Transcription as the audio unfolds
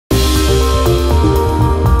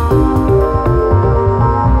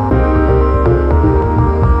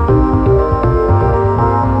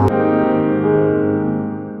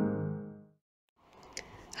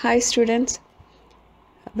Hi students,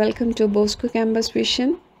 welcome to Bosco Campus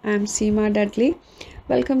Vision. I am Seema Dudley.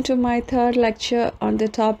 Welcome to my third lecture on the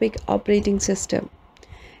topic operating system.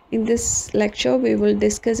 In this lecture, we will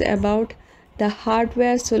discuss about the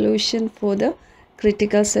hardware solution for the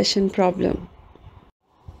critical session problem.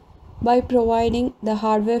 By providing the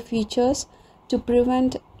hardware features to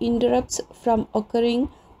prevent interrupts from occurring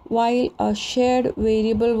while a shared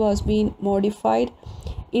variable was being modified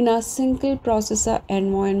in a single processor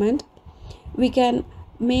environment, we can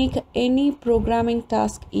make any programming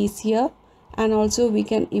task easier and also we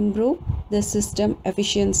can improve the system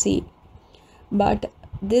efficiency. But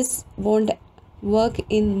this won't work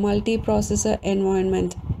in multiprocessor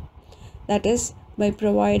environment. That is, by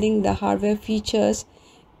providing the hardware features,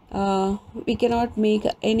 we cannot make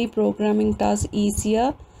any programming task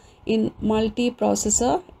easier in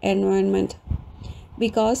multiprocessor environment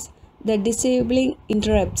because the disabling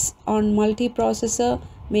interrupts on multiprocessor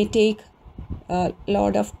may take a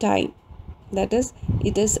lot of time. That is,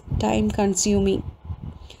 it is time consuming,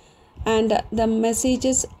 and the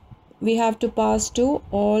messages we have to pass to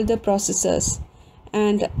all the processors,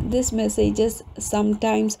 and these messages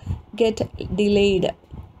sometimes get delayed,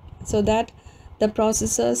 so that the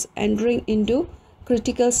processors entering into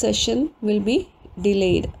critical session will be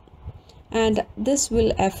delayed, and this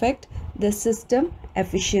will affect the system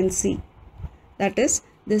efficiency. That is,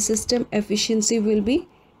 the system efficiency will be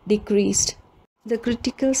decreased. The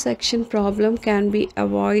critical section problem can be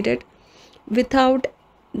avoided without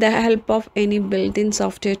the help of any built-in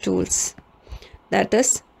software tools. That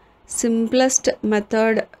is, simplest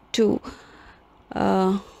method to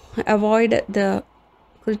avoid the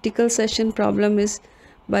critical session problem is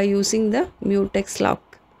by using the Mutex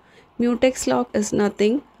lock. Mutex lock is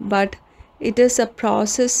nothing but it is a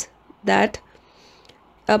process that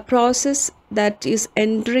is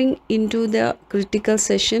entering into the critical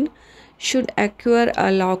session should acquire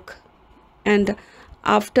a lock, and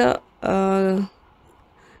after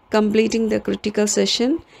completing the critical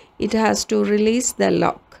session, it has to release the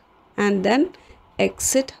lock and then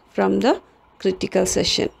exit from the critical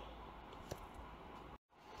session.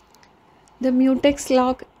 The Mutex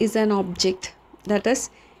lock is an object, that is,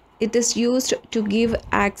 it is used to give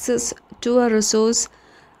access to a resource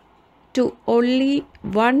to only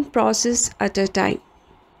one process at a time.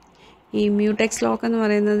 ഈ Mutex lock എന്ന്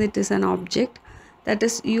പറയുന്നത് it is an object that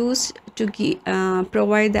is used to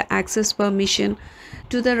provide the access permission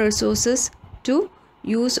to the resources to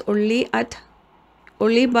use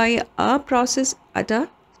only by a process at a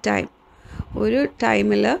time. ഒരു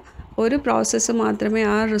ടൈമിൽ ഒരു process മാത്രമേ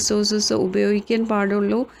ആ resources ഉപയോഗിക്കാൻ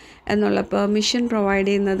പാടുള്ളൂ എന്നുള്ള പെർമിഷൻ പ്രൊവൈഡ്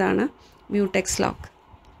ചെയ്യുന്നതാണ് Mutex lock.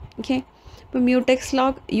 Okay, അപ്പോൾ Mutex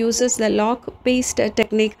lock uses the lock-based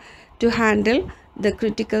technique to handle the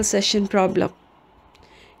critical session problem.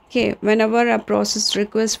 Okay, whenever a process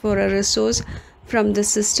requests for a resource from the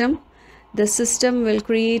system will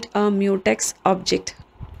create a Mutex object,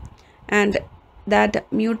 and that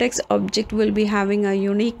Mutex object will be having a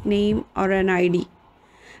unique name or an ID.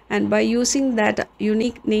 And by using that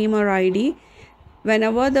unique name or ID,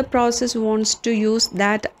 whenever the process wants to use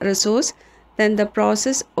that resource, then the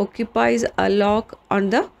process occupies a lock on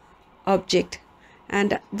the object, and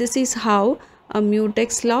this is how a Mutex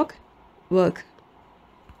lock work.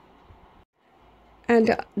 And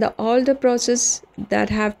all the process that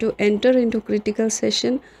have to enter into critical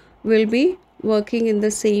session will be working in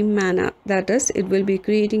the same manner. That is, it will be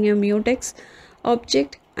creating a Mutex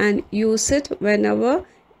object and use it whenever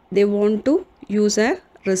they want to use a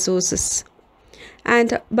resources. And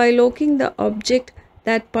by locking the object,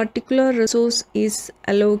 that particular resource is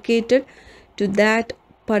allocated to that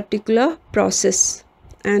particular process,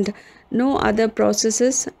 and no other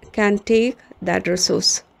processes can take that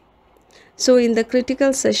resource. So in the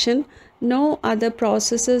critical session, no other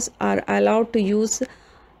processes are allowed to use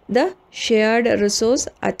the shared resource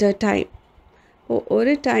at a time.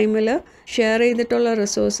 ഒരു ടൈമിൽ share ചെയ്തിട്ടുള്ള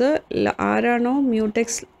resource ആരാണോ Mutex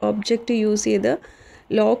object use ചെയ്ത്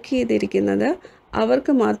lock ചെയ്തിരിക്കുന്നത്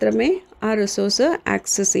അവർക്ക് മാത്രമേ ആ resource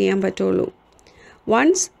access ചെയ്യാൻ പറ്റുള്ളൂ.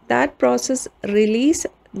 Once that process release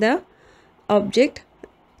the object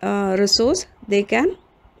resource, they can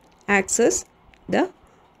access the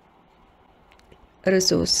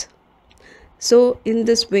resource. So in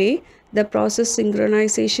this way, the process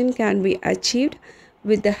synchronization can be achieved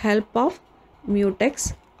with the help of Mutex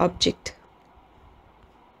object.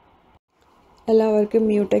 എല്ലാവർക്കും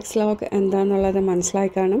Mutex lock എന്താണെന്നുള്ളത്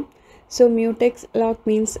മനസ്സിലായി കാണും. So Mutex lock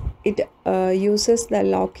means it uses the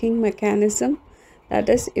locking mechanism. That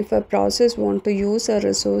is, if a process want to use a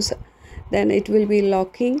resource, then it will be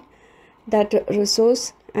locking that resource,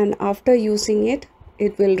 and after using it,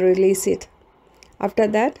 it will release it. After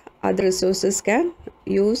that, other resources can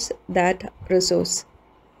use that resource.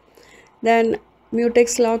 Then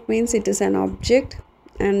mutex lock means it is an object,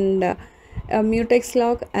 and a mutex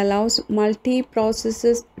lock allows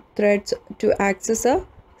multiprocessor threads to access a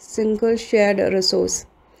single shared resource,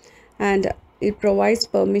 and it provides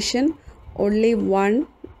permission only one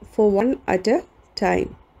at a time.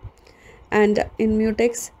 And in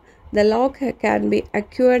mutex, the lock can be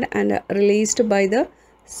acquired and released by the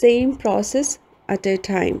same process at a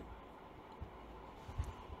time.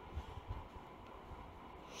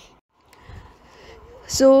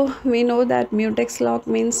 So we know that mutex lock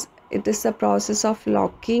means it is a process of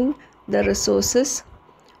locking the resources.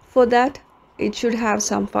 For that, it should have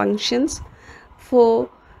some functions. For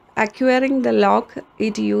acquiring the lock,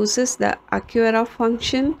 it uses the acquire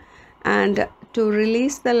function, and to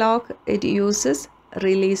release the lock, it uses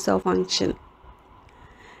release of function.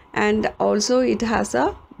 And also it has a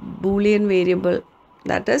boolean variable,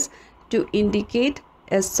 that is to indicate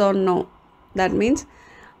yes or no. That means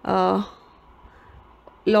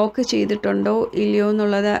lock ചെയ്തിട്ടുണ്ടോ ഇല്ലയോ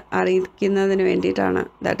എന്നുള്ളത് അറിയിക്കുന്നതിന് വേണ്ടിയിട്ടാണ്.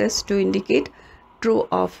 That is to indicate true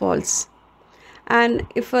or false. And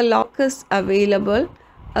if A lock is available,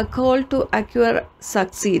 A call to acquire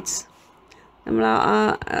succeeds. നമ്മൾ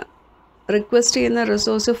request ചെയ്യുന്ന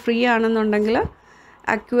resource free ആണെന്നുണ്ടെങ്കിൽ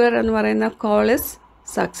acquire എന്ന് പറയുന്ന call is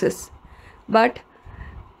success. But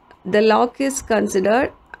the lock is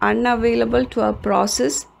considered unavailable to A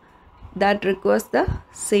process that request the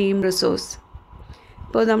same resource.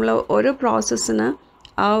 ഇപ്പോൾ നമ്മൾ ഒരു പ്രോസസ്സിന്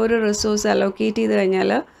ആ ഒരു റിസോഴ്സ് അലോക്കേറ്റ് ചെയ്ത് കഴിഞ്ഞാൽ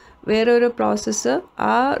വേറൊരു പ്രോസസ്സ്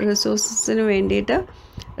ആ റിസോഴ്സസിന് വേണ്ടിയിട്ട്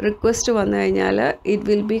റിക്വസ്റ്റ് വന്നു കഴിഞ്ഞാൽ it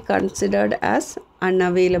will be considered as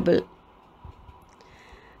unavailable.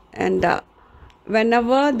 And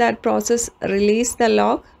whenever that process release the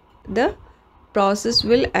lock, the process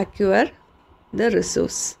will acquire the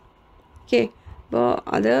resource. Okay, അപ്പോൾ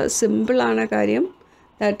അത് സിമ്പിളാണ് കാര്യം.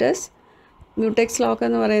 ദാറ്റ് ഈസ് മ്യൂടെക്സ് ലോക്ക്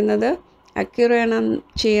എന്ന് പറയുന്നത് അക്യൂർ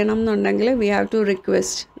ചെയ്യണം എന്നുണ്ടെങ്കിൽ വി ഹാവ് ടു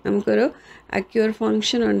റിക്വസ്റ്റ്. നമുക്കൊരു അക്യൂർ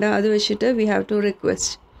ഫങ്ഷൻ ഉണ്ട്, അത് വെച്ചിട്ട് വി ഹാവ് ടു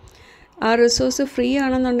റിക്വസ്റ്റ്. ആ റിസോഴ്സ് ഫ്രീ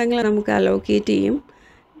ആണെന്നുണ്ടെങ്കിൽ നമുക്ക് അലോക്കേറ്റ് ചെയ്യും.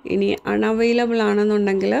 ഇനി അൺഅവൈലബിൾ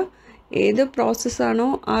ആണെന്നുണ്ടെങ്കിൽ ഏത് പ്രോസസ്സാണോ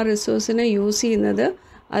ആ റിസോഴ്സിനെ യൂസ് ചെയ്യുന്നത്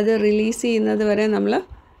അത് റിലീസ് ചെയ്യുന്നത് വരെ നമ്മൾ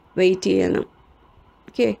വെയിറ്റ് ചെയ്യണം.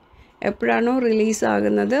 ഓക്കെ, എപ്പോഴാണോ റിലീസ്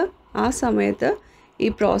ആകുന്നത് ആ സമയത്ത് ഈ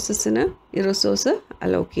പ്രോസസ്സിന് ഈ റിസോഴ്സ്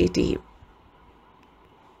അലോക്കേറ്റ് ചെയ്യും.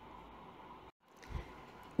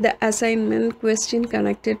 The assignment question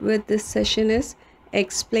connected with this session is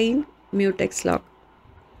explain mutex lock.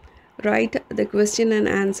 Write the question and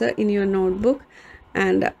answer in your notebook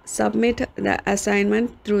and submit the assignment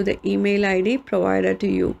through the email ID provided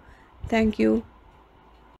to you. Thank you.